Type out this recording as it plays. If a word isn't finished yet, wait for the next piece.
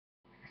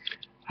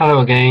Hello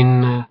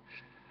again,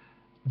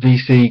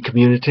 VC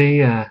community,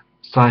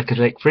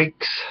 psychedelic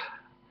freaks.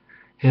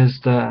 Here's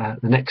the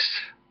next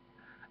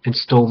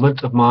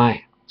installment of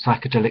my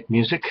psychedelic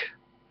music,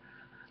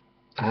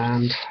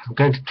 and I'm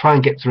going to try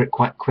and get through it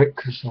quite quick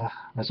because,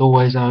 as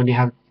always, I only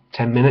have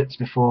 10 minutes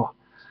before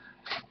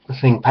the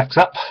thing packs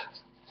up.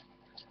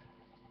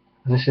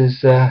 And this is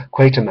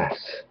Quatermass.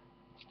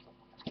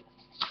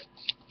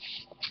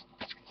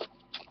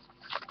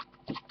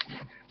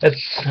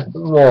 It's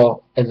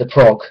more in the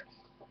prog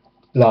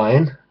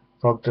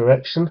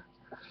direction.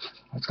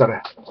 It's got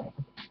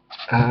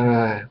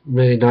a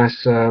really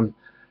nice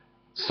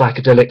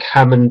psychedelic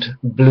Hammond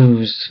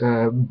blues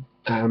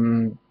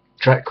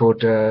track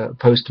called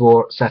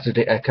Post-War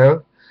Saturday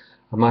Echo.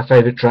 And my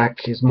favourite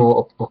track is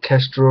more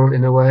orchestral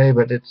in a way,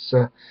 but it's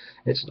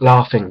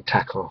Laughing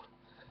Tackle.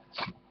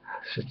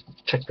 Should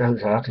check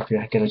those out if you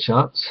get a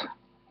chance.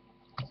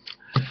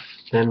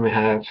 Then we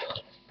have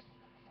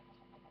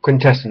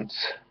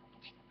Quintessence,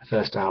 the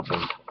first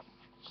album.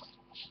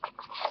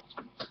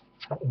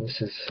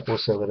 This is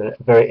also with a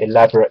very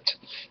elaborate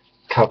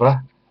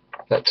cover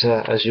that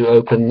as you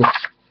open the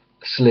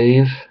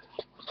sleeve,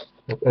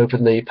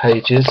 open the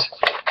pages,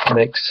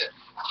 makes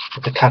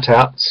the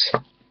cutouts,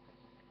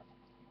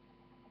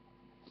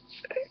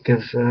 it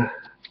gives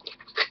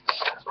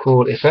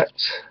cool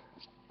effects.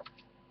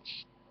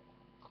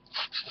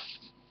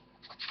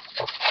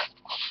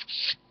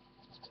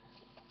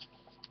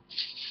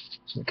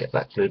 So get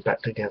that glued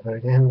back together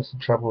again. There's some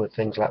trouble with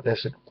things like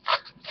this,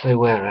 they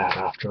wear out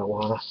after a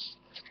while.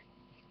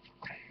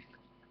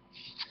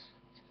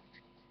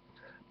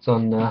 It's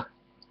on, what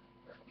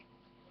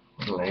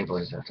label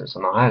is that? It's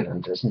an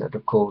island, isn't it?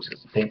 Of course,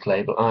 it's a pink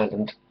label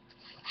island.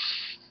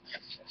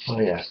 Oh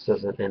yes,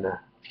 there's an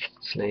inner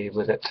sleeve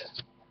with it.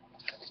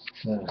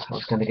 So I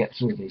was going to get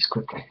through these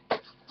quickly.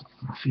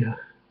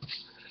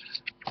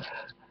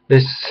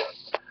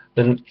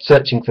 Been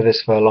searching for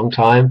this for a long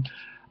time,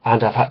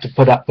 and I've had to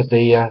put up with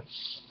the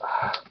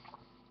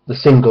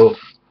single.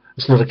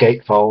 It's not a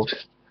gatefold.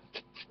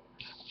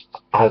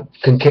 I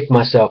can kick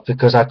myself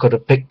because I could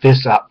have picked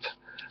this up.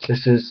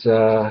 This is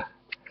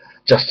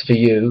Just For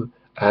You,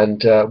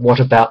 and What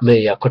About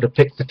Me. I could have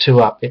picked the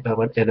two up if I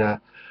went in a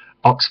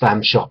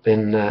Oxfam shop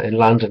in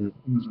London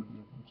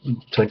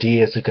 20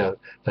 years ago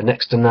for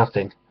next to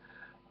nothing.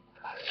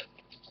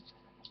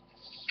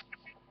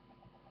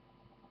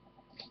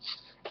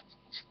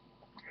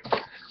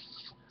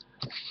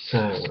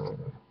 So,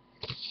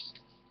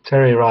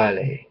 Terry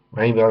Riley,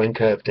 Rainbow in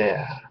Curved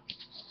Air.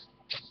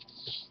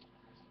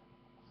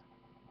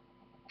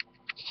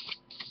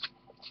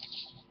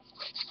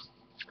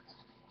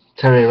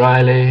 Terry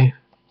Riley,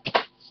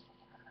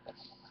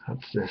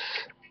 that's this.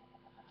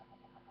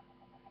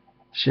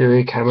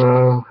 Shuey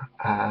Camo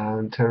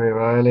and Terry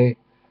Riley,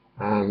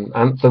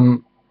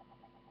 Anthem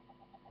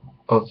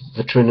of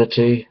the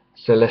Trinity,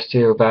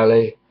 Celestial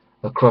Valley,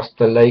 Across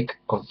the Lake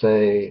of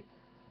the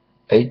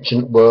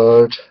Ancient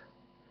Word,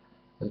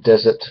 a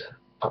desert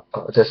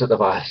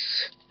of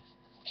ice.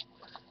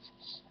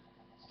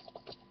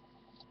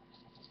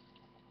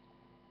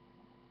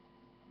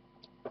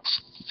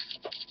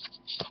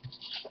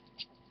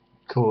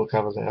 Cool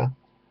cover there.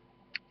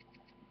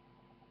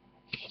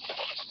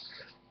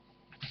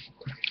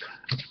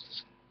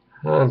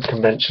 And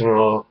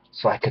conventional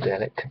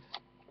psychedelic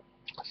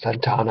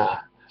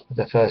Santana, with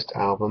the first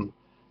album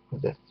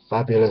with the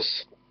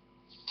fabulous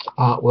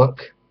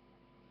artwork.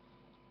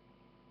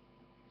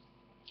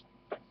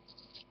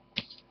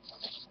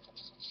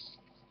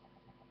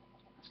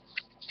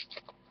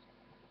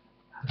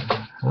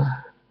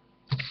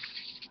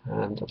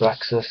 And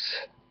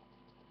Abraxas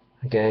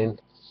again.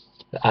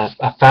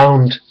 I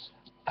found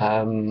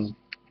a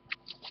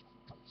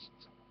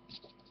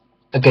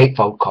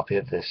gatefold copy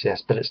of this,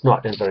 yes, but it's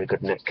not in very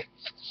good nick.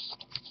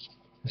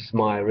 This is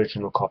my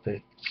original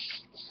copy.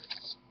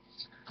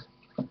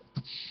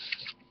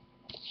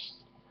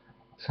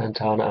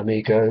 Santana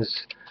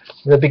Amigos.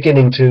 They're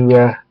beginning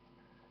to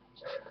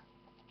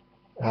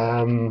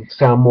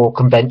sound more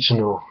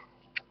conventional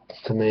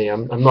to me. I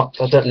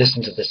don't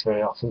listen to this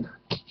very often,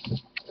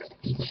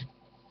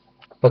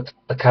 but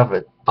the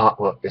cover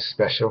artwork is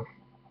special.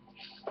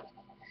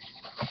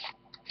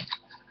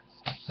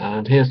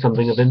 And here's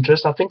something of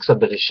interest. I think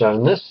somebody's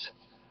shown this.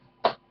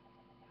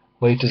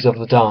 Waiters of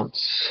the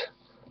Dance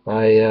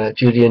by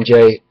Julian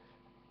J.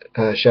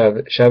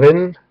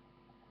 Fabin.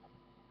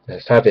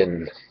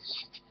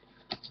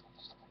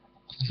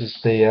 This is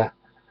the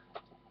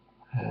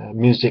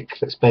music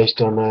that's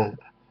based on a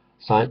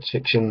science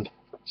fiction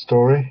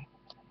story.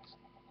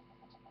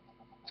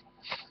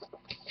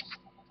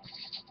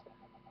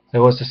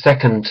 There was a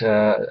second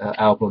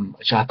album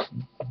which I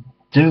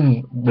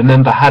do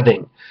remember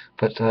having,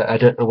 but I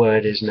don't know where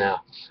it is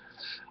now.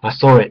 I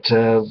saw it,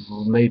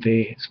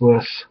 maybe it's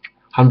worth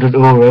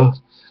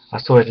 €100. I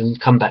saw it in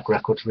Comeback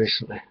Records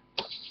recently.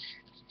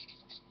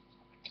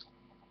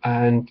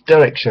 And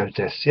Derek showed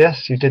this.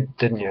 Yes, you did,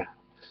 didn't you?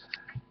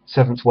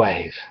 Seventh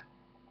Wave.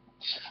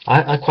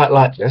 I quite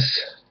like this.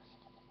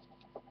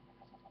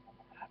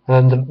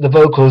 and the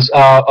vocals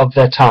are of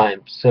their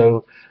time.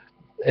 So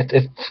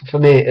for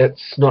me,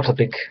 it's not a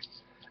big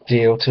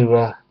deal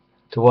to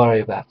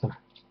worry about them.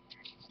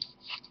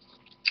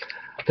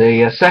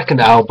 The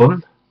second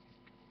album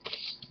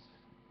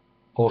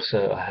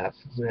also I have,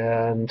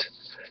 and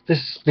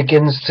this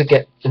begins to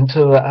get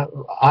into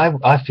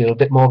I feel a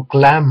bit more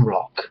glam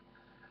rock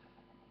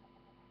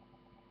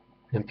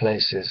in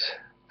places.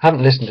 I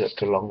haven't listened to it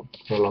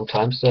for a long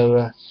time,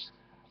 so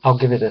I'll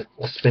give it a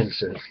spin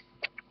soon.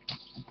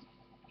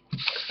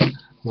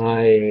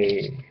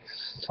 My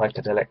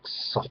psychedelic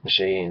soft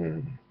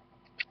machine.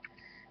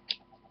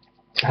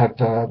 I have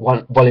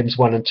volumes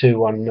 1 and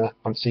 2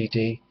 on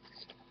CD,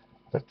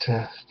 but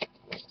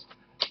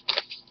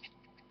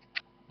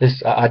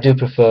this I do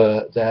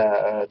prefer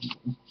the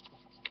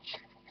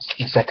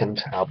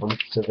second album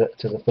to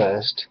the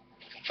first.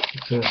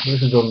 So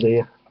this is on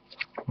the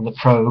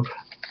Probe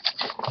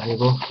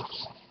label.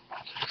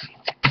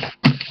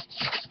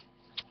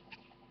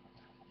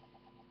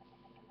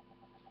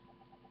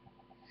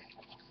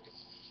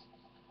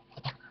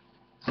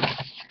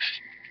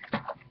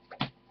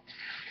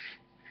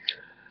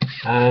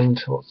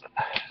 And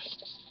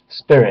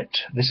Spirit.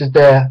 This is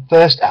their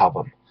first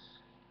album.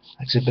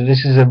 Actually, but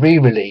this is a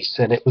re-release,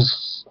 and it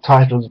was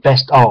titled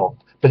Best Of,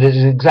 but it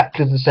is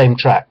exactly the same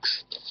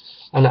tracks.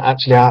 And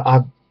actually,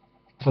 I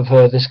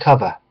prefer this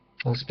cover.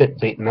 I was a bit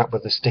beaten up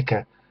with the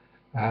sticker,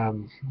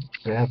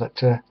 yeah,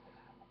 but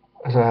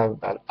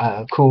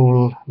a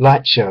cool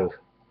light show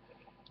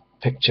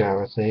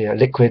picture of the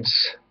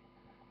liquids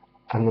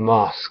and the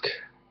mask.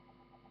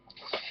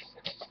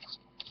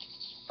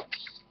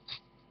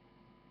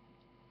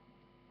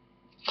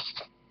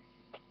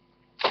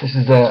 This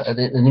is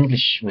an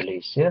English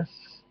release, yes?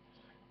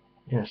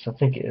 Yes, I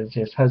think it is.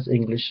 Yes, it has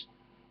English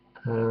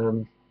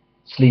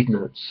sleeve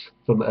notes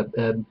from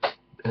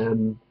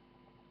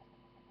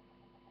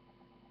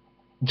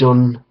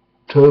John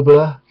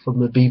Tobler from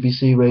the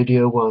BBC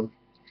Radio 1.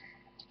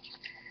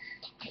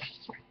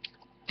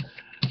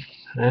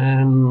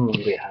 And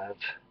we have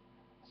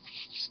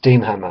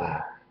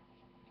Steamhammer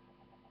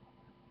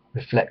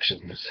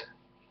Reflections.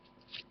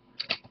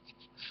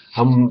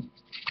 I'm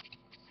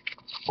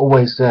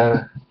always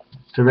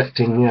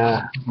directing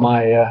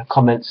my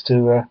comments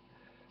to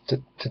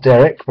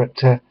Derek,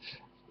 but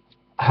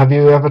have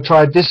you ever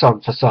tried this on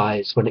for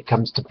size when it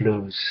comes to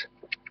blues?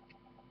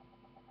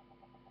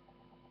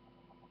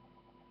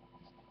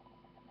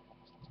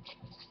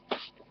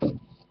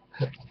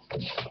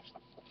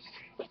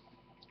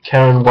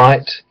 Karen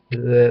White,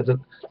 the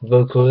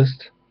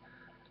vocalist,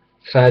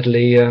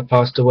 sadly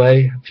passed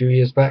away a few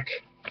years back.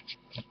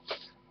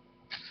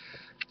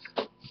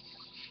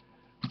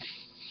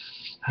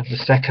 I have the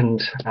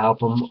second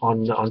album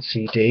on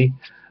CD,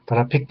 but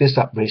I picked this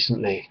up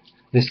recently.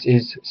 This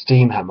is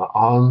Steamhammer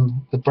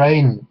on the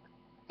Brain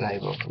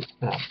label.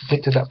 I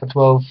picked it up for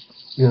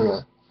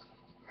 €12.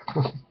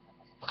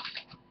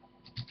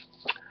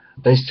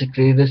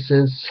 Basically, this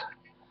is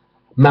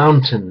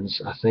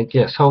Mountains, I think.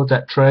 Yes, Hold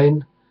That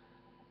Train,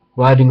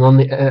 riding on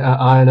the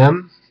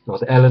I&M or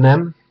the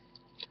L&M.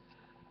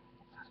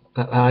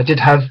 I did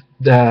have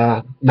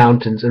the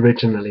Mountains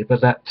originally, but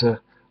that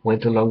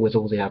went along with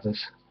all the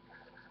others.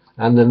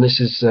 And then this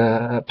is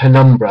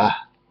Penumbra,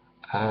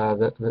 I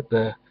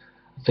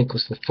think it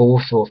was the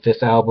 4th or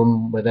 5th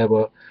album, where they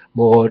were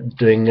more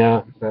doing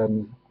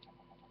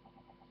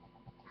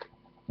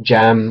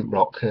jam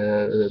rock,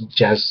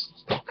 jazz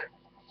rock.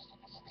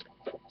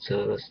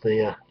 So that's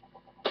the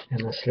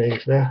inner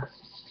sleeve there.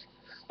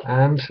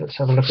 And let's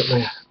have a look at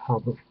the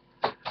album,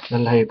 the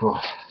label.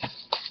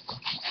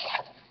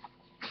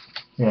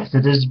 Yes,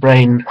 it is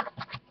Brain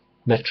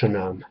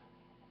Metronome.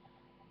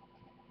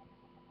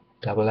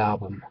 Double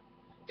album.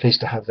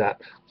 Pleased to have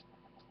that.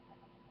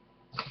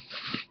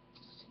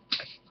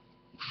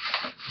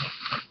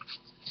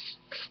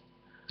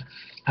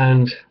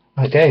 And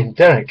again,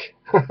 Derek.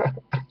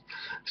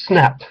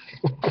 Snap.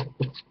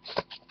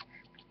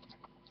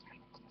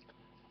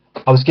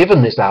 I was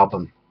given this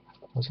album.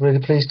 I was really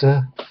pleased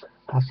to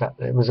have that.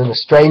 It was in a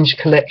strange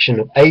collection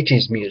of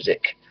 80s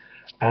music,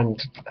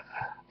 and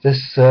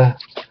this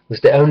was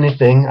the only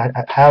thing.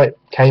 How it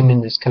came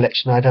in this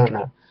collection, I don't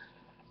know,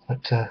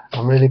 but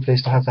I'm really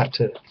pleased to have that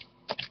too.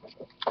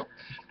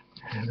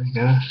 There we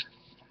go.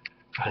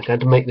 I'm going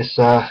to make this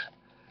a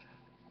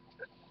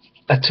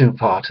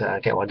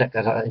two-parter. Get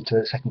into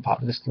the second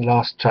part. This is the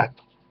last track,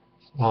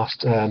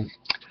 last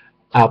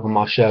album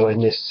I'll show,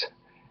 and this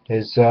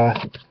is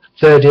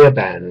Third Ear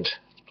Band.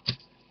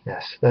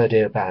 Yes, Third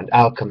Ear Band,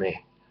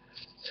 Alchemy.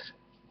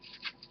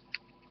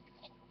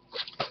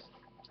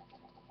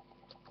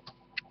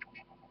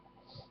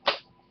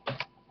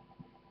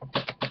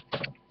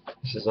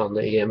 This is on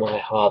the EMI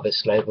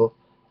Harvest label,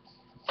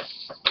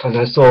 and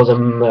I saw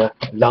them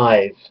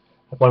live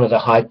at one of the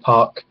Hyde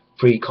Park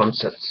free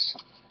concerts.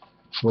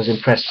 Was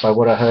impressed by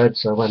what I heard,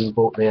 so I went and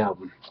bought the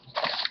album.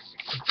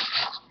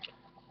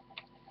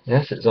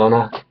 Yes, it's on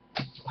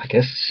I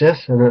guess,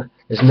 yes, and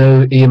there's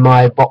no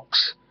EMI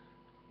box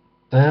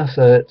there,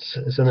 so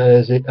it's an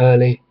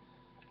early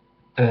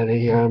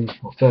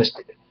or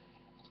first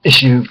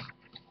issue.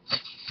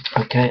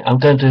 Okay, I'm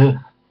going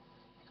to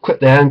quit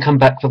there and come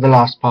back for the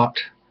last part.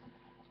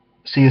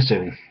 See you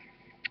soon.